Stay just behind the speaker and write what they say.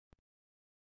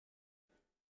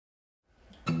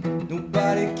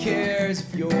Nobody cares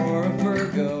if you're a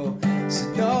Virgo, so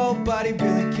nobody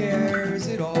really cares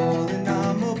at all. And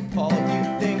I'm appalled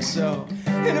you think so,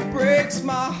 and it breaks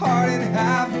my heart in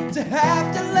half to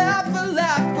have to laugh a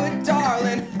laugh. But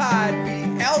darling, I'd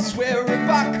be elsewhere if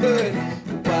I could.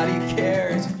 Nobody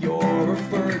cares if you're a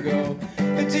Virgo,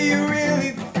 and do you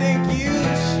really think you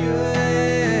should?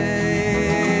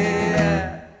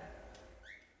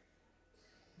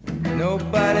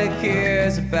 Nobody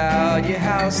cares about your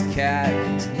house cat,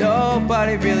 so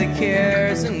nobody really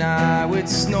cares. And I would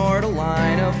snort a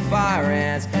line of fire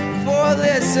ants before I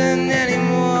listen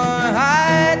anymore.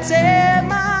 I'd tear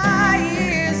my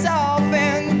ears off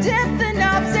and dip the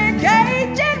nubs in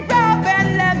cajun rub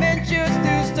and lemon juice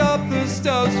to stop the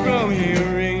stubs from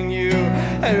hearing you.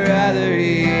 I'd rather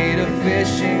eat a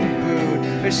fishing boot,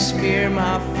 or smear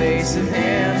my face with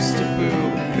hamster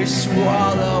poo, or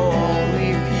swallow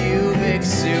only pubic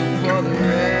soup for the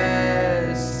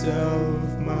rest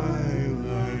of my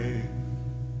life.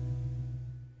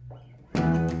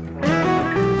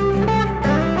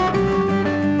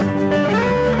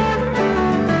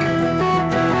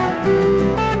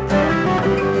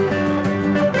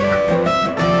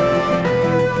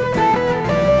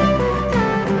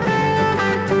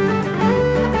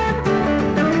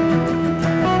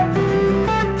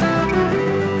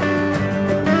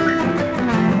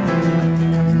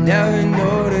 Never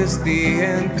noticed the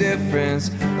indifference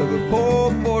of the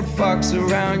poor bored fucks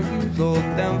around you. Lulled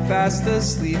them fast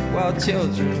asleep while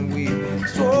children weep.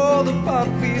 Swore the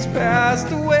puppies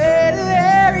passed away.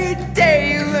 Every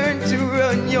day you learn to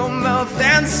run your mouth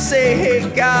and say, hey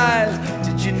guys,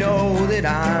 did you know that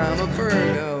I'm a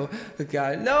Virgo?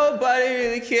 God, nobody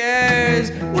really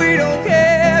cares. We don't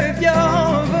care if you're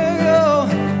a Virgo.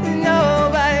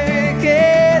 Nobody really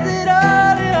cares at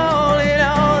all, at all, at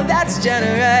all. That's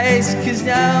generous, cause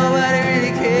nobody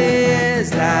really cares.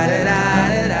 Da da da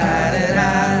da da da da.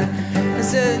 I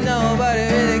said nobody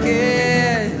really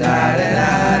cares. Da da da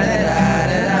da da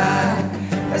da da.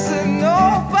 I said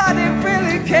nobody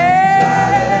really cares.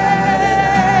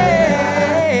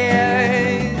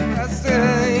 I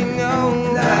said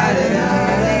nobody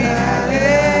really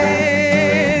cares.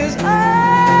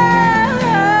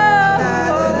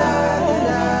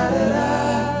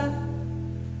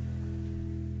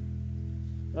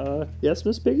 Yes,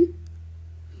 Miss Piggy?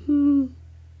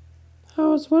 I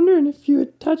was wondering if you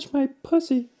would touch my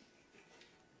pussy.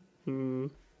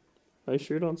 I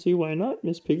sure don't see why not,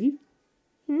 Miss Piggy.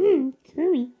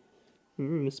 Kermie.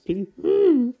 Miss Piggy.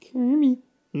 Kermie.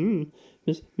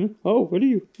 Miss. Oh, what are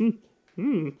you?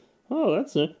 Oh,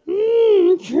 that's a.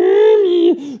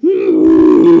 Kermie.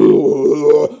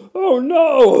 Oh no!